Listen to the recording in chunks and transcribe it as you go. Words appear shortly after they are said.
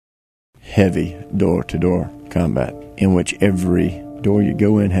heavy door-to-door combat in which every door you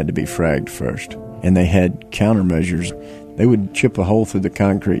go in had to be fragged first. And they had countermeasures. They would chip a hole through the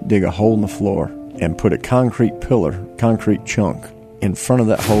concrete, dig a hole in the floor, and put a concrete pillar, concrete chunk, in front of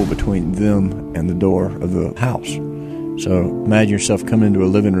that hole between them and the door of the house. So imagine yourself coming into a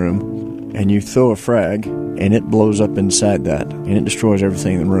living room, and you throw a frag, and it blows up inside that, and it destroys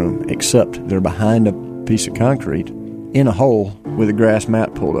everything in the room, except they're behind a piece of concrete in a hole with a grass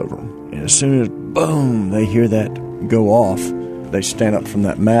mat pulled over them. And as soon as, boom, they hear that go off, they stand up from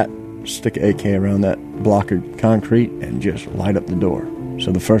that mat, stick an AK around that block of concrete, and just light up the door.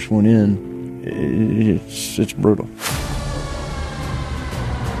 So the first one in, it's brutal.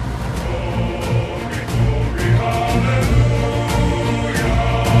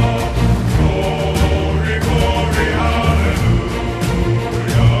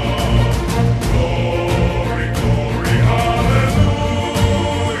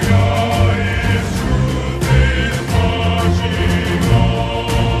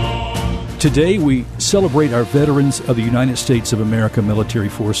 Today, we celebrate our veterans of the United States of America military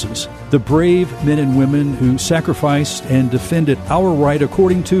forces, the brave men and women who sacrificed and defended our right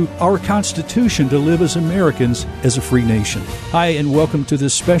according to our Constitution to live as Americans as a free nation. Hi, and welcome to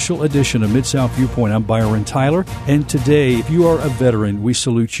this special edition of Mid-South Viewpoint. I'm Byron Tyler, and today, if you are a veteran, we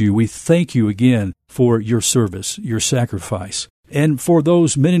salute you. We thank you again for your service, your sacrifice, and for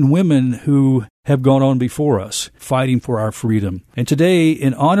those men and women who have gone on before us, fighting for our freedom. And today,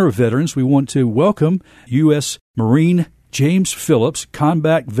 in honor of veterans, we want to welcome U.S. Marine James Phillips,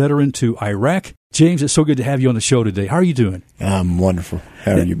 combat veteran to Iraq. James, it's so good to have you on the show today. How are you doing? I'm wonderful.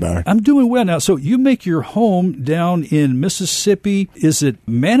 How are you, Byron? I'm doing well now. So you make your home down in Mississippi. Is it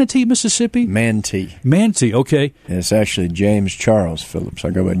Manatee, Mississippi? Manatee. Manatee, okay. And it's actually James Charles Phillips.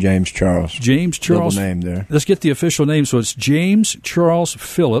 I go by James Charles. James Charles. Double name there. Let's get the official name. So it's James Charles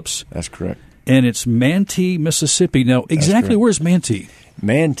Phillips. That's correct. And it's Manatee, Mississippi. Now, exactly where's Manatee?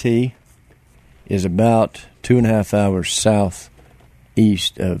 Manatee is about 2.5 hours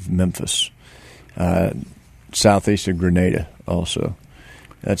southeast of Memphis. Southeast of Grenada also.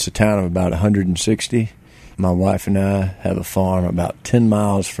 That's a town of about 160. My wife and I have a farm about 10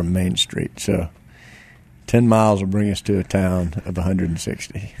 miles from Main Street, so 10 miles will bring us to a town of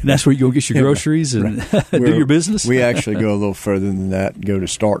 160. And that's where you go get your groceries and do your business? We actually go a little further than that, go to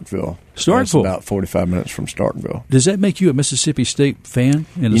Starkville. Starkville? That's about 45 minutes from Starkville. Does that make you a Mississippi State fan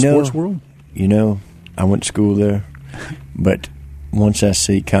in the sports world? You know, I went to school there, but once I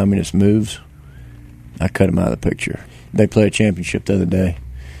see communist moves, I cut them out of the picture. They played a championship the other day.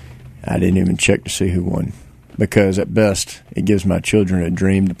 I didn't even check to see who won because, at best, it gives my children a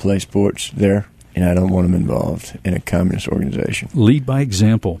dream to play sports there, and I don't want them involved in a communist organization. Lead by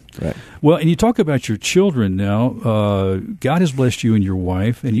example. Right. Well, and you talk about your children now. God has blessed you and your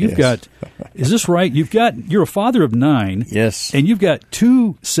wife, and you've got, is this right? You're a father of 9. Yes. And you've got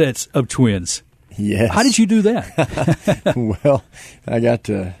 2 sets of twins. Yes. How did you do that? Well, I got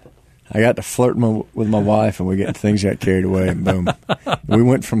to flirt with my wife, and things got carried away, and boom. We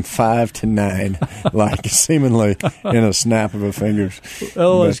went from 5 to 9, like seemingly in a snap of our fingers.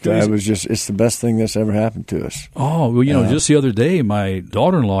 Oh, that's crazy. It's the best thing that's ever happened to us. Oh, well, just the other day, my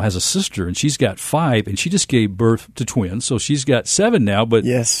daughter-in-law has a sister, and she's got 5, and she just gave birth to twins, so she's got 7 now, but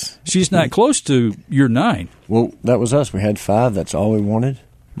yes, she's not close to your 9. Well, that was us. We had 5. That's all we wanted.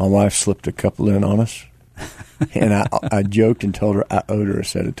 My wife slipped a couple in on us. And I joked and told her I owed her a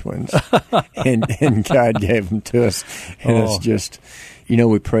set of twins. and God gave them to us. And it's just,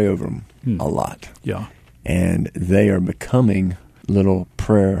 we pray over them a lot. Yeah. And they are becoming little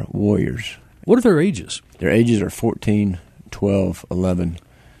prayer warriors. What are their ages? Their ages are 14, 12, 11,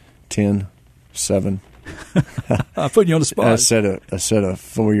 10, 7. I'm putting you on the spot. A set of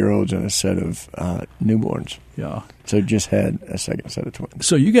 4-year-olds and a set of newborns. Yeah. So just had a second set of twins.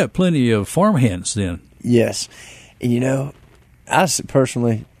 So you got plenty of farm hands then. Yes. And I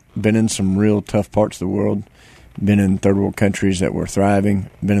personally been in some real tough parts of the world, been in third world countries that were thriving,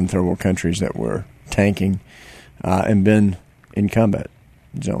 been in third world countries that were tanking, and been in combat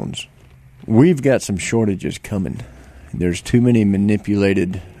zones. We've got some shortages coming. There's too many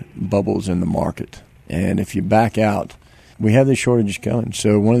manipulated bubbles in the market. And if you back out, we have these shortages coming.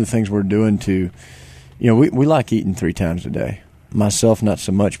 So one of the things we're doing we like eating 3 times a day. Myself, not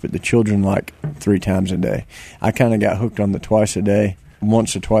so much, but the children like 3 times a day. I kind of got hooked on the twice a day,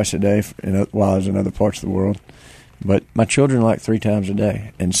 once or twice a day while I was in other parts of the world. But my children like 3 times a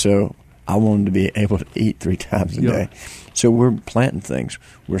day. And so I want them to be able to eat 3 times a day. So we're planting things.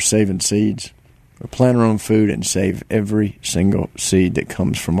 We're saving seeds. We're planting our own food and save every single seed that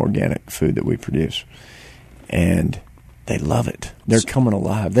comes from organic food that we produce. And they love it. They're coming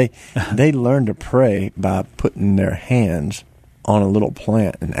alive. They learn to pray by putting their hands on a little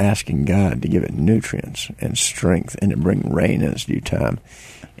plant and asking God to give it nutrients and strength and to bring rain in its due time.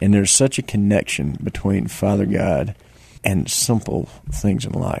 And there's such a connection between Father God and simple things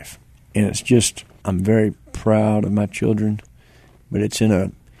in life. And it's just, I'm very proud of my children, but it's in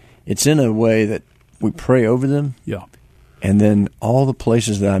a way that we pray over them. Yeah. And then all the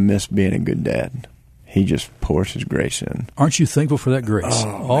places that I miss being a good dad, he just pours his grace in. Aren't you thankful for that grace?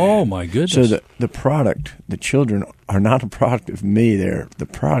 Oh my goodness. So the product, the children are not a product of me. They're the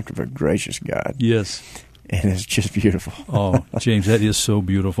product of a gracious God. Yes. And it's just beautiful. Oh, James, that is so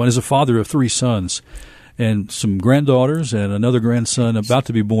beautiful. And as a father of 3 sons and some granddaughters and another grandson about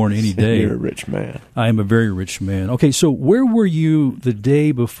to be born any day. You're a rich man. I am a very rich man. Okay, so where were you the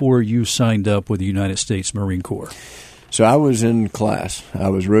day before you signed up with the United States Marine Corps? So I was in class. I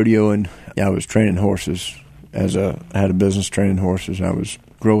was rodeoing. I was training horses. I had a business training horses. I was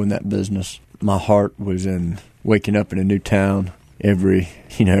growing that business. My heart was in waking up in a new town every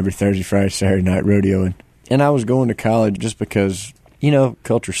Thursday, Friday, Saturday night rodeoing. And I was going to college just because,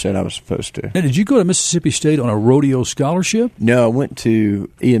 culture said I was supposed to. Now, did you go to Mississippi State on a rodeo scholarship? No, I went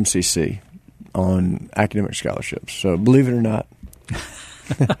to EMCC on academic scholarships. So believe it or not,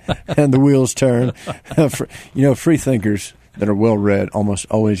 and the wheels turn. Free thinkers that are well-read almost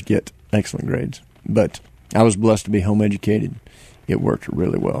always get excellent grades. But I was blessed to be home educated. It worked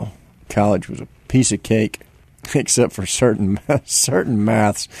really well. College was a piece of cake, except for certain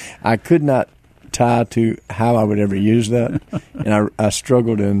maths. I could not tie to how I would ever use that. And I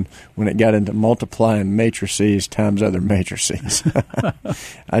struggled when it got into multiplying matrices times other matrices.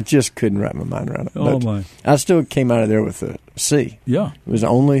 I just couldn't wrap my mind around it. Oh, but my. I still came out of there with a C. Yeah. It was the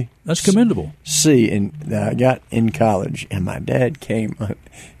only That's commendable. C that I got in college. And my dad came.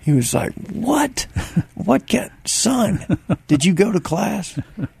 He was like, what? Son, did you go to class?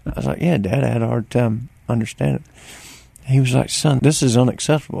 I was like, yeah, Dad, I had a hard time understanding it. He was like, son, this is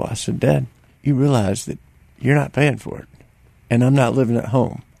unacceptable. I said, Dad, you realize that you're not paying for it, and I'm not living at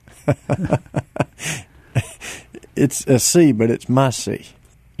home. It's a C, but it's my C.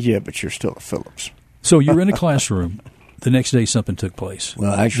 Yeah, but you're still a Phillips. So you were in a classroom. The next day something took place.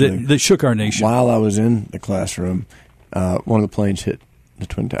 Well, actually, that shook our nation. While I was in the classroom, one of the planes hit the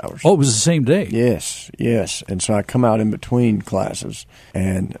Twin Towers. Oh, it was the same day? Yes. And so I come out in between classes,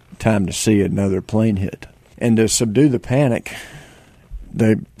 and time to see another plane hit. And to subdue the panic,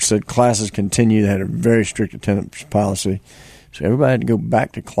 they said classes continue. They had a very strict attendance policy. So everybody had to go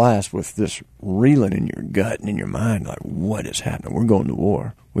back to class with this reeling in your gut and in your mind, like, what is happening? We're going to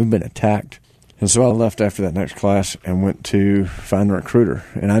war. We've been attacked. And so I left after that next class and went to find a recruiter.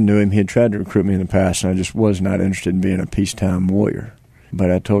 And I knew him. He had tried to recruit me in the past, and I just was not interested in being a peacetime warrior. But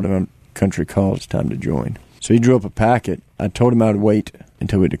I told him, country calls, it's time to join. So he drew up a packet. I told him I'd wait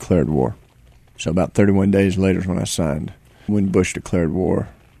until we declared war. So about 31 days later is when I signed, when Bush declared war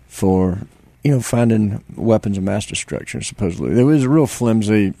for, finding weapons of mass destruction, supposedly. It was a real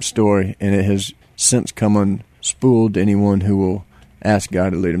flimsy story, and it has since come unspooled to anyone who will ask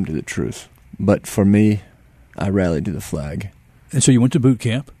God to lead him to the truth. But for me, I rallied to the flag. And so you went to boot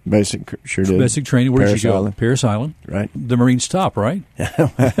camp? Sure did. Basic training. Where did you go? Island. Parris Island. Right. The Marines top, right?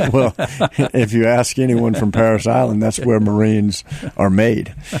 Well, if you ask anyone from Parris Island, that's where Marines are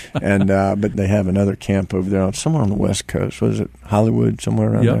made. And but they have another camp over there, somewhere on the West Coast. Was it Hollywood,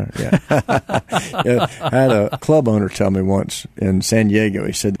 somewhere around there? Yeah. I had a club owner tell me once in San Diego,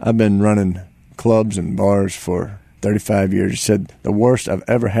 he said, I've been running clubs and bars for 35 years. He said, the worst I've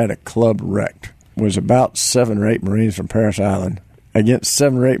ever had a club wrecked was about 7 or 8 Marines from Parris Island against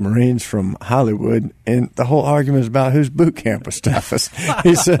 7 or 8 Marines from Hollywood, and the whole argument is about whose boot camp was toughest.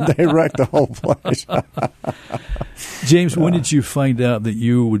 He said they wrecked the whole place. James, when did you find out that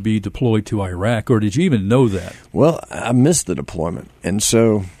you would be deployed to Iraq, or did you even know that? Well, I missed the deployment, and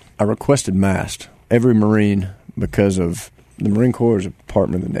so I requested MAST, every Marine, because of the Marine Corps is a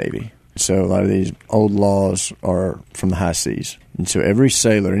department of the Navy. So a lot of these old laws are from the high seas. And so every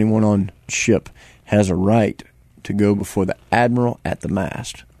sailor, anyone on ship, has a right to go before the admiral at the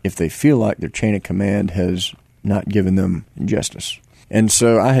mast if they feel like their chain of command has not given them justice. And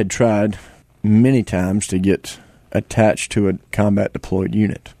so I had tried many times to get attached to a combat deployed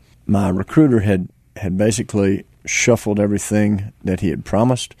unit. My recruiter had basically shuffled everything that he had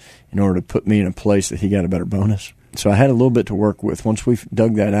promised in order to put me in a place that he got a better bonus. So I had a little bit to work with. Once we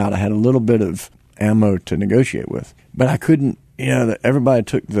dug that out, I had a little bit of ammo to negotiate with. But I couldn't, everybody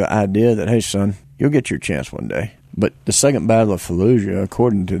took the idea that, hey, son, you'll get your chance one day. But the Second Battle of Fallujah,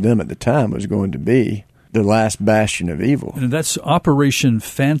 according to them at the time, was going to be the last bastion of evil. And that's Operation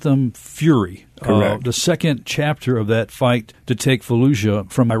Phantom Fury. Correct. The second chapter of that fight to take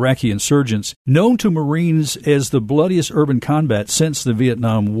Fallujah from Iraqi insurgents, known to Marines as the bloodiest urban combat since the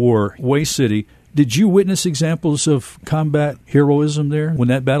Vietnam War. Hue City. Did you witness examples of combat heroism there when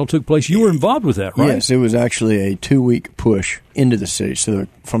that battle took place? You were involved with that, right? Yes, it was actually a 2-week push into the city. So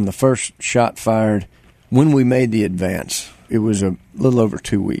from the first shot fired, when we made the advance, it was a little over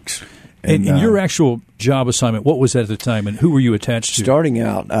 2 weeks. And your actual job assignment, what was that at the time, and who were you attached to? Starting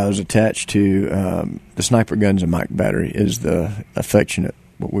out, I was attached to the Sniper Guns and Mike Battery is the affectionate,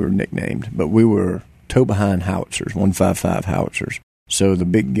 what we were nicknamed. But we were tow-behind howitzers, 155 howitzers. So the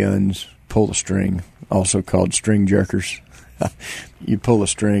big guns pull the string, also called string jerkers. You pull a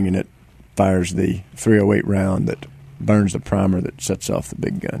string and it fires the .308 round that burns the primer that sets off the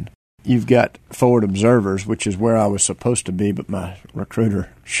big gun. You've got forward observers, which is where I was supposed to be, but my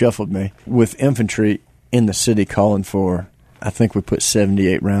recruiter shuffled me, with infantry in the city calling for, I think we put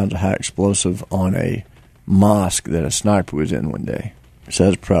 78 rounds of high explosive on a mosque that a sniper was in one day. So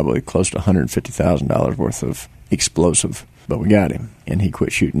that's probably close to $150,000 worth of explosive. But we got him, and he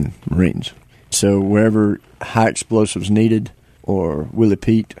quit shooting Marines. So wherever high explosives needed, or Willie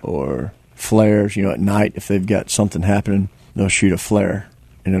Pete, or flares, at night, if they've got something happening, they'll shoot a flare,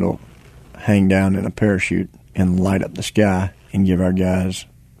 and it'll hang down in a parachute and light up the sky and give our guys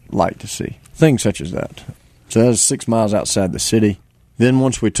light to see. Things such as that. So that was 6 miles outside the city. Then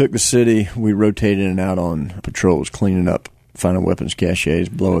once we took the city, we rotated in and out on patrols, cleaning up, finding weapons caches,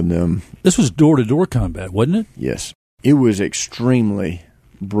 blowing them. This was door-to-door combat, wasn't it? Yes. It was extremely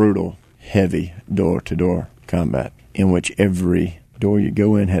brutal, heavy door-to-door combat, in which every door you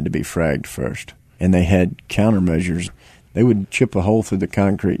go in had to be fragged first. And they had countermeasures. They would chip a hole through the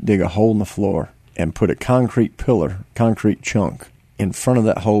concrete, dig a hole in the floor, and put a concrete pillar, concrete chunk, in front of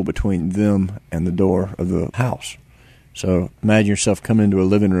that hole between them and the door of the house. So imagine yourself coming into a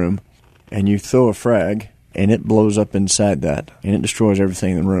living room, and you throw a frag, and it blows up inside that, and it destroys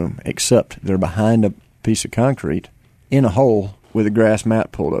everything in the room, except they're behind a piece of concrete in a hole with a grass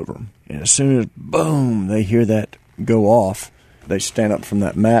mat pulled over them. And as soon as, boom, they hear that go off, they stand up from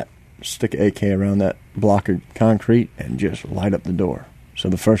that mat, stick an AK around that block of concrete, and just light up the door. So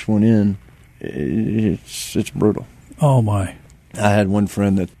the first one in, it's brutal. Oh, my. I had one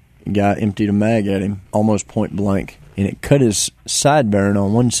friend that guy emptied a mag at him, almost point blank, and it cut his sideburn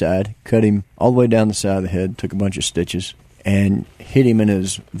on one side, cut him all the way down the side of the head, took a bunch of stitches, and hit him in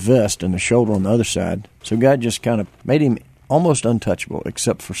his vest and the shoulder on the other side. So God just kind of made him almost untouchable,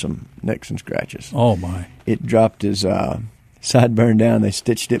 except for some nicks and scratches. Oh, my. It dropped his sideburn down. They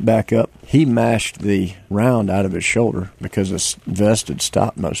stitched it back up. He mashed the round out of his shoulder because his vest had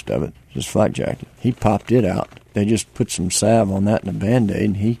stopped most of it, his flak jacket. He popped it out. They just put some salve on that and a Band-Aid,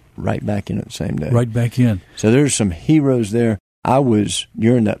 and he right back in it the same day. Right back in. So there's some heroes there. I was,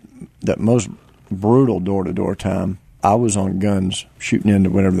 during that most brutal door-to-door time, I was on guns shooting into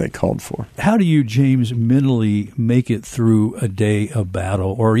whatever they called for. How do you, James, mentally make it through a day of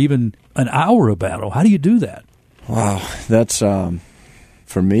battle or even an hour of battle? How do you do that? Wow, that's,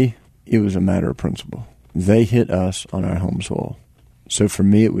 for me, it was a matter of principle. They hit us on our home soil. So for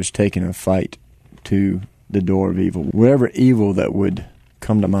me, it was taking a fight to the door of evil. Whatever evil that would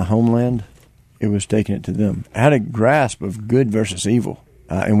come to my homeland, it was taking it to them. I had a grasp of good versus evil,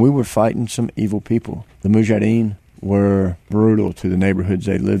 and we were fighting some evil people. The Mujahideen were brutal to the neighborhoods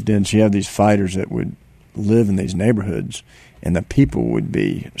they lived in. So you have these fighters that would live in these neighborhoods, and the people would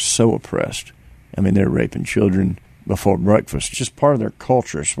be so oppressed. I mean, they're raping children before breakfast. It's just part of their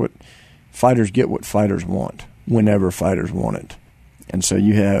culture. It's what fighters get, what fighters want, whenever fighters want it. And so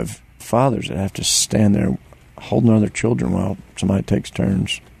you have fathers that have to stand there holding other children while somebody takes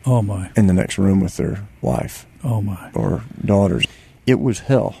turns in the next room with their wife or daughters. It was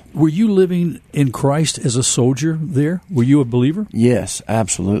hell. Were you living in Christ as a soldier there? Were you a believer? Yes,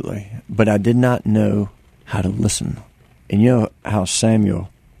 absolutely. But I did not know how to listen. And you know how Samuel,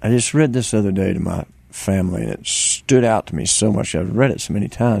 I just read this the other day to my family, and it stood out to me so much. I've read it so many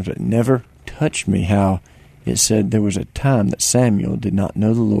times, but it never touched me how it said there was a time that Samuel did not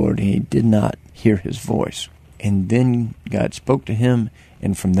know the Lord, and he did not hear his voice. And then God spoke to him,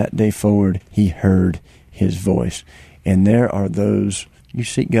 and from that day forward, he heard his voice. And there are those, you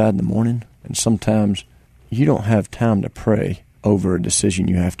seek God in the morning, and sometimes you don't have time to pray over a decision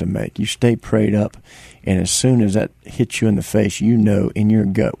you have to make. You stay prayed up, and as soon as that hits you in the face, you know in your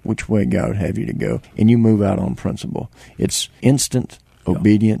gut which way God would have you to go, and you move out on principle. It's instant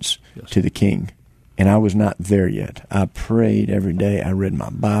obedience to the King, and I was not there yet. I prayed every day. I read my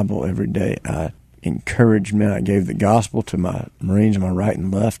Bible every day. I encouraged men. I gave the gospel to my Marines on my right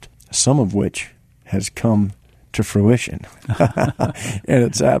and left, some of which has come to fruition. And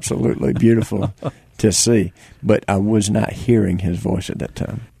it's absolutely beautiful to see. But I was not hearing his voice at that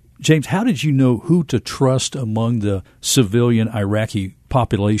time. James, how did you know who to trust among the civilian Iraqi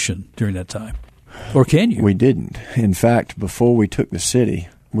population during that time? Or can you? We didn't. In fact, before we took the city,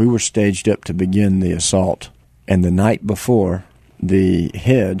 we were staged up to begin the assault. And the night before, the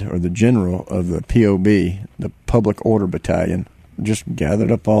head or the general of the POB, the Public Order Battalion, just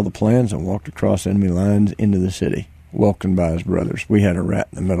gathered up all the plans and walked across enemy lines into the city, welcomed by his brothers. We had a rat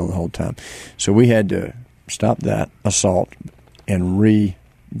in the middle the whole time. So we had to stop that assault and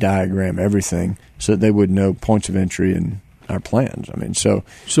re-diagram everything so that they would know points of entry and our plans. I mean, so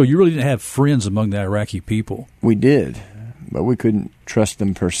you really didn't have friends among the Iraqi people. We did, but we couldn't trust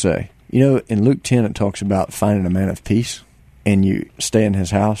them per se. You know, in Luke 10 it talks about finding a man of peace, and you stay in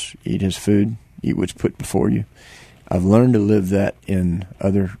his house, eat his food, eat what's put before you. I've learned to live that in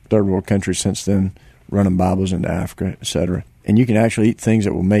other third world countries since then, running Bibles into Africa, etc. And you can actually eat things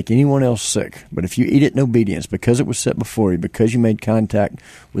that will make anyone else sick. But if you eat it in obedience, because it was set before you, because you made contact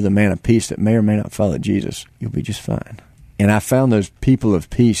with a man of peace that may or may not follow Jesus, you'll be just fine. And I found those people of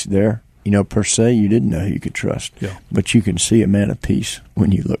peace there. You know, per se, you didn't know who you could trust. Yeah. But you can see a man of peace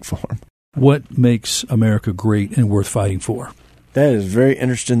when you look for him. What makes America great and worth fighting for? That is very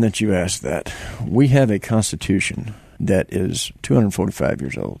interesting that you asked that. We have a Constitution that is 245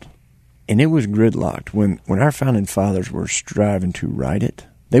 years old. And it was gridlocked. When our founding fathers were striving to write it,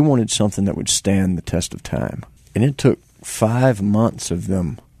 they wanted something that would stand the test of time. And it took 5 months of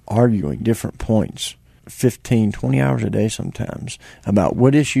them arguing different points, 15, 20 hours a day sometimes, about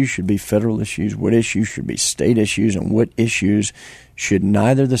what issues should be federal issues, what issues should be state issues, and what issues should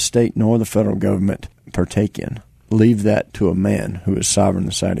neither the state nor the federal government partake in. Leave that to a man who is sovereign in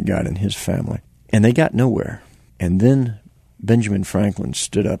the sight of God and his family. And they got nowhere. And then Benjamin Franklin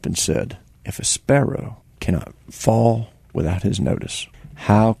stood up and said, if a sparrow cannot fall without his notice,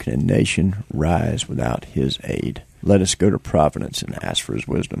 how can a nation rise without his aid? Let us go to Providence and ask for his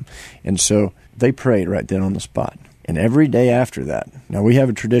wisdom. And so they prayed right then on the spot. And every day after that, now we have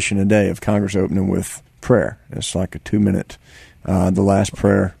a tradition today of Congress opening with prayer. It's like a 2-minute. The last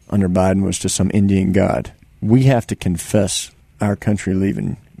prayer under Biden was to some Indian god. We have to confess our country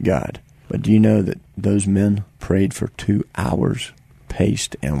leaving God. But do you know that those men prayed for 2 hours,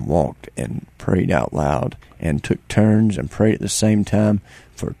 paced and walked and prayed out loud and took turns and prayed at the same time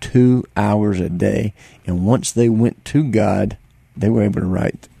for 2 hours a day? And once they went to God, they were able to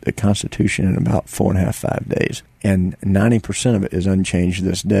write the Constitution in about 4.5, 5 days. And 90% of it is unchanged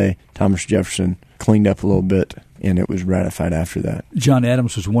this day. Thomas Jefferson cleaned up a little bit, and it was ratified after that. John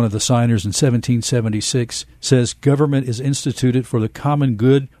Adams was one of the signers in 1776, says government is instituted for the common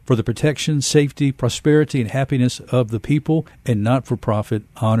good, for the protection, safety, prosperity, and happiness of the people, and not for profit,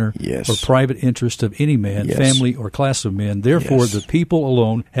 honor, or private interest of any man, family, or class of men. Therefore, the people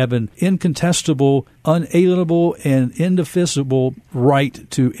alone have an incontestable, unalienable, and indefeasible right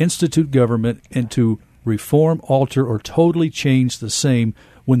to institute government and to reform, alter, or totally change the same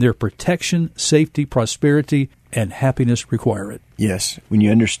when their protection, safety, prosperity, and happiness require it. Yes. When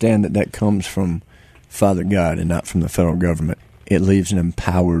you understand that that comes from Father God and not from the federal government, it leaves an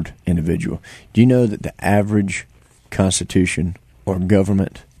empowered individual. Do you know that the average constitution or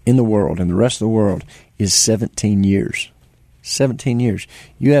government in the world and the rest of the world is 17 years? 17 years.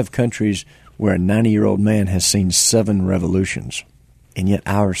 You have countries where a 90-year-old man has seen 7 revolutions, and yet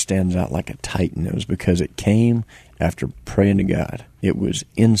ours stands out like a titan. It was because it came after praying to God. It was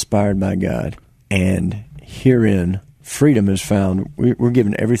inspired by God, and herein freedom is found. We're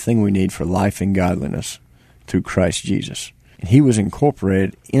given everything we need for life and godliness through Christ Jesus. And he was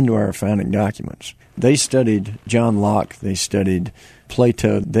incorporated into our founding documents. They studied John Locke. They studied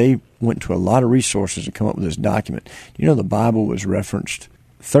Plato. They went to a lot of resources to come up with this document. You know, the Bible was referenced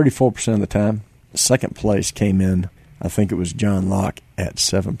 34% of the time. The second place came in, I think it was John Locke, at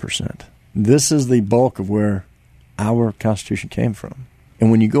 7%. This is the bulk of where our Constitution came from.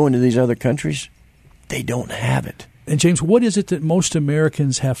 And when you go into these other countries, they don't have it. And James, what is it that most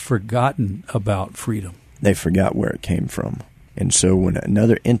Americans have forgotten about freedom? They forgot where it came from. And so when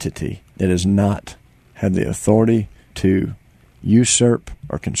another entity that does not have the authority to usurp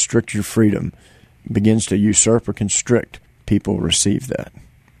or constrict your freedom begins to usurp or constrict, people receive that.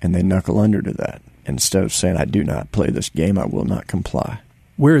 And they knuckle under to that. Instead of saying, I do not play this game, I will not comply.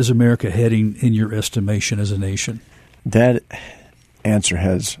 Where is America heading in your estimation as a nation? That answer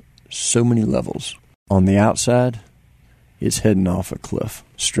has so many levels. On the outside, it's heading off a cliff,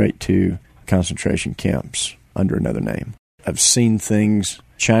 straight to concentration camps under another name. I've seen things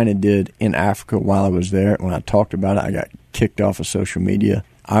China did in Africa while I was there. When I talked about it, I got kicked off of social media.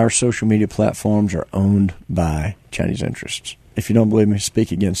 Our social media platforms are owned by Chinese interests. If you don't believe me,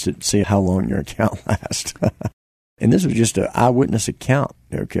 speak against it. See how long your account lasts. And this was just an eyewitness account,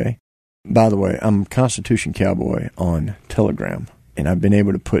 okay? By the way, I'm Constitution Cowboy on Telegram, and I've been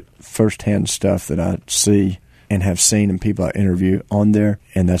able to put firsthand stuff that I see and have seen in people I interview on there,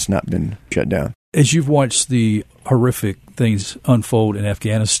 and that's not been shut down. As you've watched the horrific things unfold in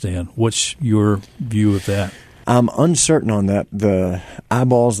Afghanistan, what's your view of that? I'm uncertain on that. The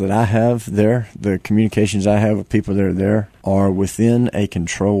eyeballs that I have there, the communications I have with people that are there, are within a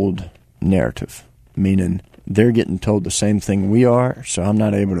controlled narrative, meaning they're getting told the same thing we are, so I'm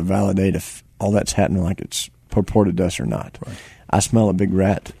not able to validate if all that's happening like it's purported to us or not. Right. I smell a big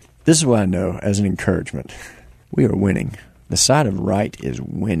rat. This is what I know as an encouragement. We are winning. The side of right is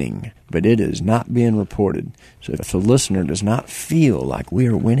winning, but it is not being reported. So if the listener does not feel like we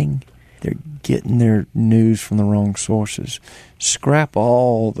are winning, they're getting their news from the wrong sources. Scrap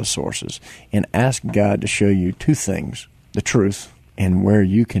all the sources and ask God to show you two things, the truth and where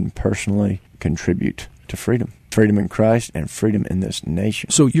you can personally contribute to freedom. Freedom in Christ and freedom in this nation.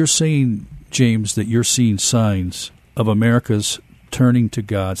 So you're saying, James, that you're seeing signs of America's turning to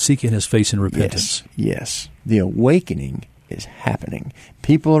God, seeking His face in repentance. Yes. The awakening is happening.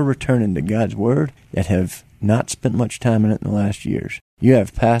 People are returning to God's Word that have not spent much time in it in the last years. You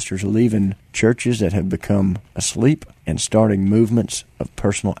have pastors leaving churches that have become asleep and starting movements of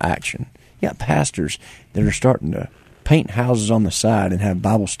personal action. You got pastors that are starting to paint houses on the side and have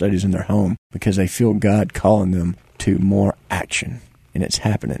Bible studies in their home because they feel God calling them to more action. And it's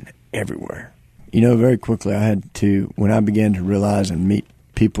happening everywhere. You know, very quickly when I began to realize and meet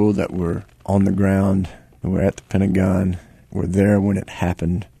people that were on the ground, that were at the Pentagon, were there when it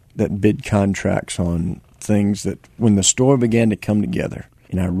happened, that bid contracts on things that when the story began to come together,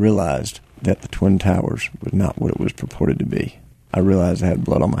 and I realized that the Twin Towers was not what it was purported to be, I realized I had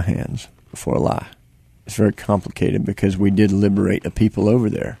blood on my hands before a lie. It's very complicated because we did liberate a people over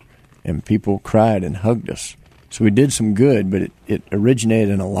there, and people cried and hugged us. So we did some good, but it originated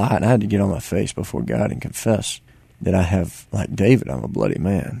in a lie, and I had to get on my face before God and confess that I have, like David, I'm a bloody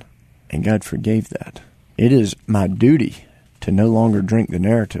man, and God forgave that. It is my duty to no longer drink the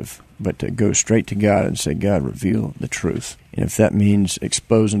narrative, but to go straight to God and say, God, reveal the truth. And if that means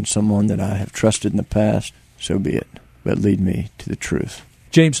exposing someone that I have trusted in the past, so be it. But lead me to the truth.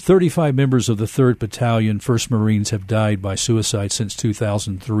 James, 35 members of the 3rd Battalion, 1st Marines, have died by suicide since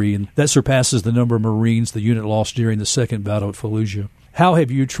 2003, and that surpasses the number of Marines the unit lost during the Second Battle at Fallujah. How have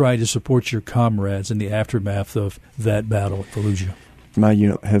you tried to support your comrades in the aftermath of that battle at Fallujah? My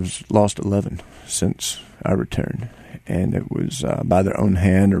unit has lost 11 since I returned, and it was by their own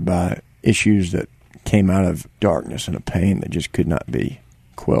hand or by issues that came out of darkness and a pain that just could not be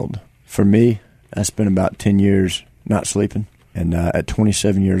quelled. For me, I spent about 10 years not sleeping, and at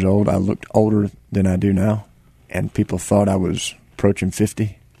 27 years old, I looked older than I do now, and people thought I was approaching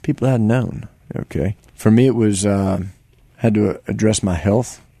 50. People I had known, okay? For me, it was had to address my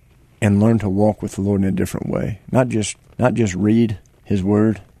health and learn to walk with the Lord in a different way. Not just read His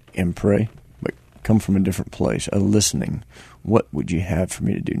Word and pray, but come from a different place, a listening. What would you have for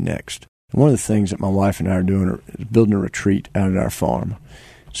me to do next? One of the things that my wife and I are doing is building a retreat out at our farm.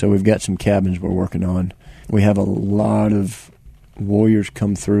 So we've got some cabins we're working on. We have a lot of warriors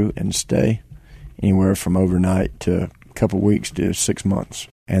come through and stay, anywhere from overnight to a couple weeks to 6 months.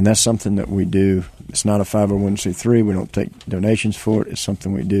 And that's something that we do. It's not a 501c3. We don't take donations for it. It's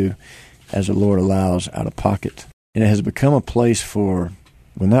something we do as the Lord allows, out of pocket. And it has become a place for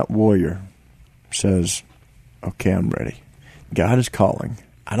when that warrior says, okay, I'm ready. God is calling.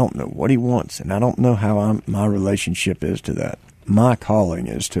 I don't know what He wants, and I don't know how my relationship is to that. My calling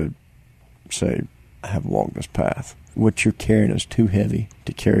is to say, I have walked this path. What you're carrying is too heavy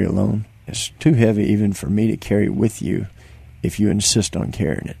to carry alone. It's too heavy even for me to carry with you if you insist on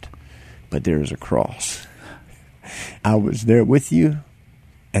carrying it. But there is a cross. I was there with you,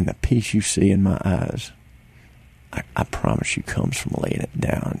 and the peace you see in my eyes, I promise you, comes from laying it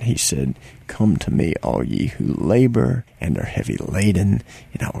down. He said, come to me, all ye who labor and are heavy laden,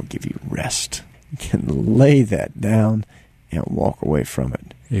 and I will give you rest. You can lay that down and walk away from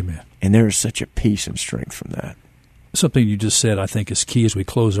it. Amen. And there is such a peace and strength from that. Something you just said I think is key as we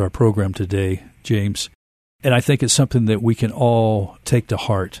close our program today, James. And I think it's something that we can all take to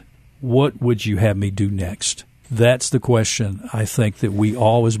heart. What would you have me do next? That's the question I think that we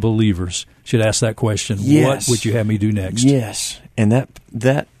all as believers should ask that question. Yes. What would you have me do next? Yes. And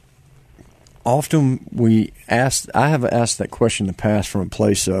that often I have asked that question in the past from a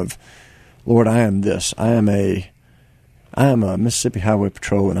place of, Lord, I am this. I am a Mississippi Highway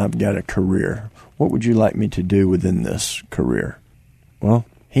Patrol, and I've got a career. What would you like me to do within this career? Well,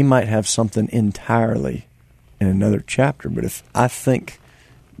 He might have something entirely in another chapter, but if I think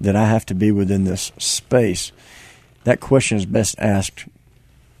that I have to be within this space, that question is best asked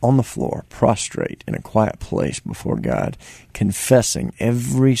on the floor, prostrate in a quiet place before God, confessing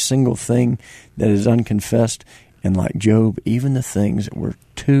every single thing that is unconfessed, and like Job, even the things that we're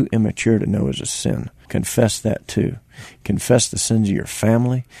too immature to know is a sin. Confess that too. Confess the sins of your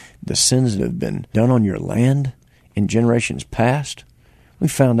family, the sins that have been done on your land in generations past. We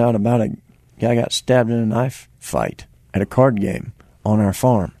found out about a guy got stabbed in a knife fight at a card game on our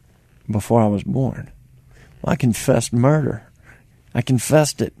farm before I was born. Well, I confessed murder. I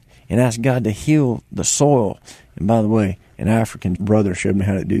confessed it and asked God to heal the soil. And by the way, an African brother showed me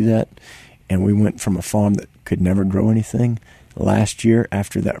how to do that. And we went from a farm that could never grow anything. Last year,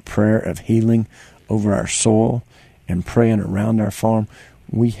 after that prayer of healing over our soil and praying around our farm,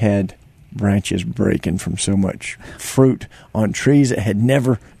 we had branches breaking from so much fruit on trees that had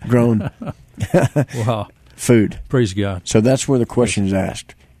never grown wow. food. Praise God. So that's where the question is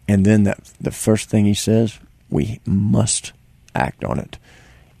asked. And then the first thing he says, we must act on it.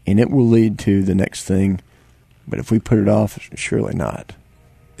 And it will lead to the next thing. But if we put it off, surely not.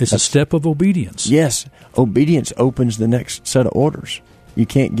 It's a step of obedience. Yes. Obedience opens the next set of orders. You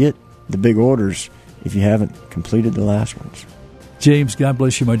can't get the big orders if you haven't completed the last ones. James, God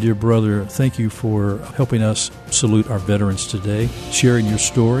bless you, my dear brother. Thank you for helping us salute our veterans today, sharing your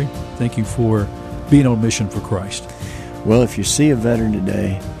story. Thank you for being on mission for Christ. Well, if you see a veteran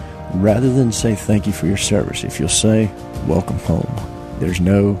today, rather than say thank you for your service, if you'll say, welcome home, there's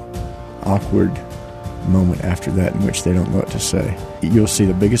no awkward moment after that in which they don't know what to say. You'll see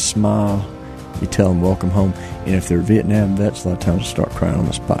the biggest smile. You tell them welcome home. And if they're Vietnam vets, a lot of times they'll start crying on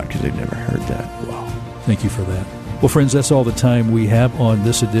the spot because they've never heard that. Wow. Thank you for that. Well, friends, that's all the time we have on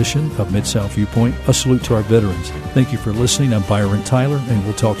this edition of Mid-South Viewpoint. A salute to our veterans. Thank you for listening. I'm Byron Tyler, and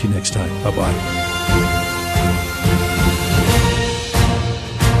we'll talk to you next time. Bye-bye.